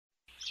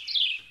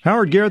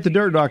Howard Garrett, the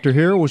Dirt Doctor,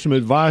 here with some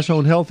advice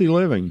on healthy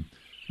living.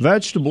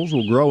 Vegetables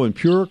will grow in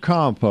pure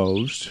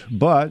compost,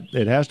 but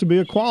it has to be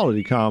a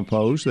quality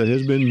compost that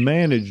has been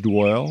managed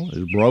well,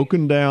 is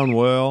broken down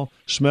well,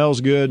 smells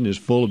good, and is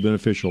full of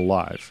beneficial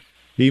life.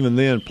 Even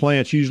then,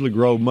 plants usually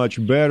grow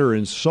much better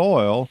in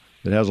soil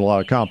that has a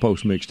lot of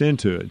compost mixed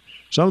into it.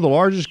 Some of the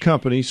largest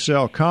companies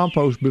sell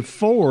compost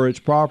before it's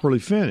properly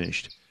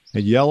finished,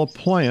 and yellow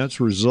plants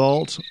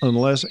result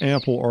unless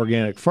ample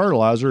organic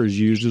fertilizer is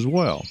used as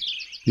well.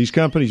 These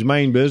companies'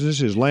 main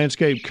business is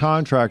landscape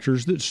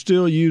contractors that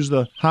still use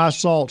the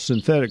high-salt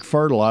synthetic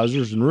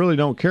fertilizers and really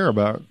don't care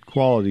about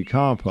quality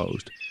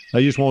compost.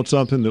 They just want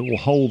something that will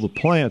hold the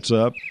plants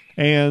up,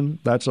 and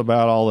that's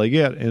about all they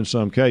get in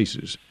some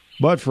cases.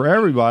 But for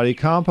everybody,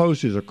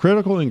 compost is a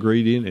critical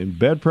ingredient in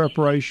bed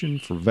preparation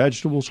for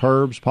vegetables,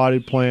 herbs,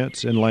 potted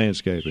plants, and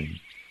landscaping.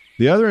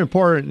 The other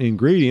important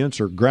ingredients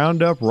are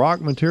ground-up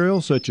rock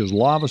materials such as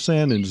lava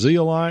sand and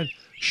zeolite,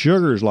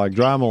 sugars like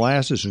dry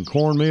molasses and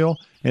cornmeal,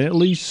 and at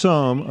least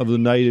some of the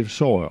native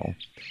soil.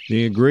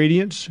 The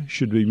ingredients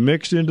should be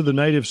mixed into the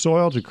native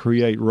soil to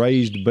create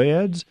raised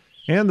beds,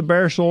 and the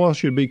bare soil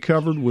should be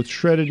covered with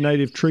shredded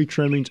native tree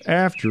trimmings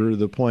after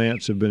the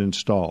plants have been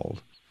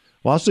installed.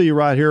 Well, I'll see you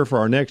right here for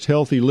our next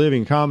Healthy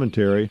Living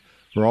commentary.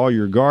 For all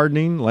your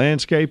gardening,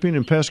 landscaping,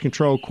 and pest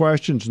control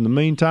questions in the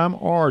meantime,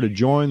 or to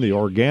join the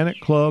Organic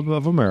Club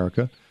of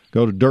America,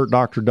 go to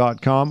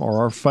dirtdoctor.com or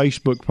our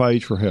Facebook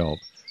page for help.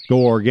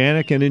 Go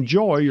organic and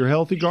enjoy your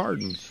healthy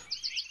gardens.